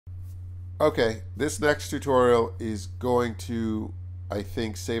Okay, this next tutorial is going to, I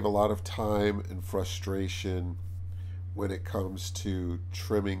think, save a lot of time and frustration when it comes to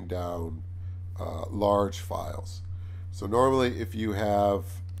trimming down large files. So normally if you have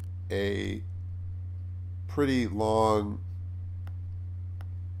a pretty long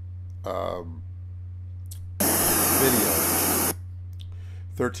video,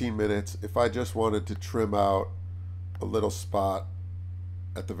 13 minutes, if I just wanted to trim out a little spot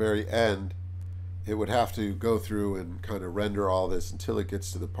at the very end, it would have to go through and kind of render all this until it gets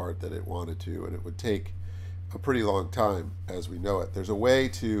to the part that it wanted to, and it would take a pretty long time as we know it. There's a way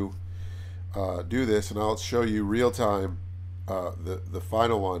to do this, and I'll show you real time the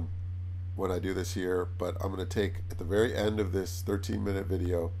final one when I do this here, but I'm going to take, at the very end of this 13-minute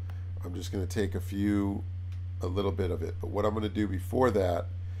video, I'm just going to take a little bit of it. But what I'm going to do before that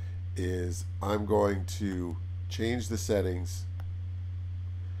is I'm going to change the settings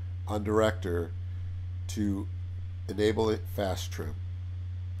on Director to enable it fast trim.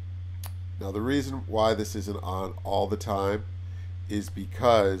 Now the reason why this isn't on all the time is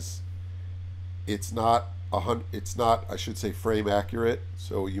because it's not I should say frame accurate,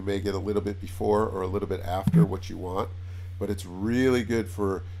 so you may get a little bit before or a little bit after what you want, but it's really good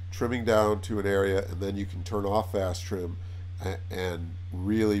for trimming down to an area, and then you can turn off fast trim and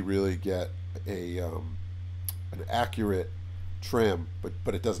really get an accurate trim,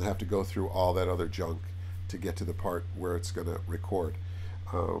 but it doesn't have to go through all that other junk to get to the part where it's going to record.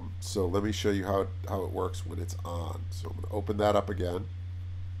 So let me show you how it works when it's on. So I'm going to open that up again.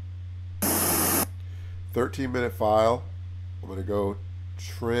 13-minute file. I'm going to go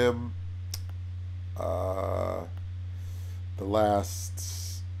trim the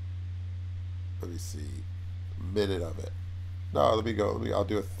last, let me see, minute of it. No, I'll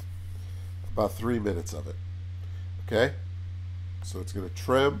do about 3 minutes of it. Okay? So it's going to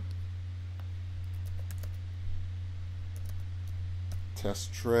trim,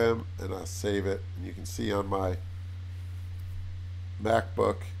 test trim, and I'll save it. And you can see on my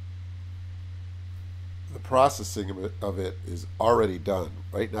MacBook, the processing of it is already done.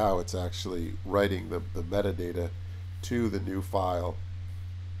 Right now it's actually writing the metadata to the new file,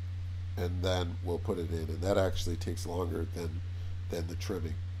 and then we'll put it in, and that actually takes longer than the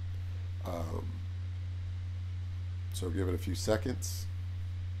trimming. So give it a few seconds.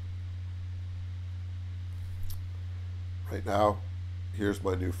 Right now, here's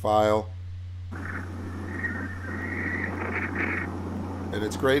my new file. And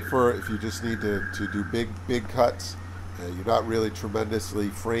it's great for if you just need to do big cuts. You're not really tremendously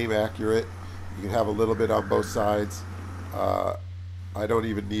frame accurate. You can have a little bit on both sides. I don't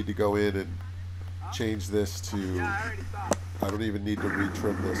even need to go in and change this to, I don't even need to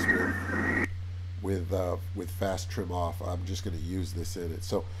retrim this with fast trim off. I'm just going to use this in it.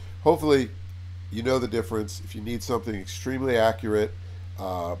 So hopefully you know the difference. If you need something extremely accurate,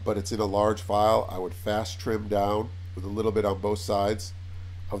 but it's in a large file, I would fast trim down with a little bit on both sides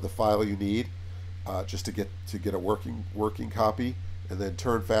of the file you need, just to get a working copy, and then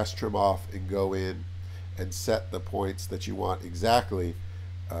turn fast trim off and go in and set the points that you want exactly,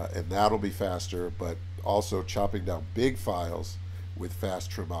 and that'll be faster. But also chopping down big files with fast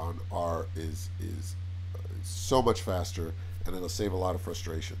trim on is so much faster, and it'll save a lot of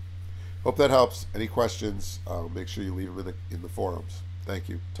frustration. Hope that helps. Any questions, make sure you leave them in the forums. Thank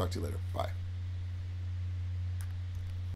you. Talk to you later. Bye.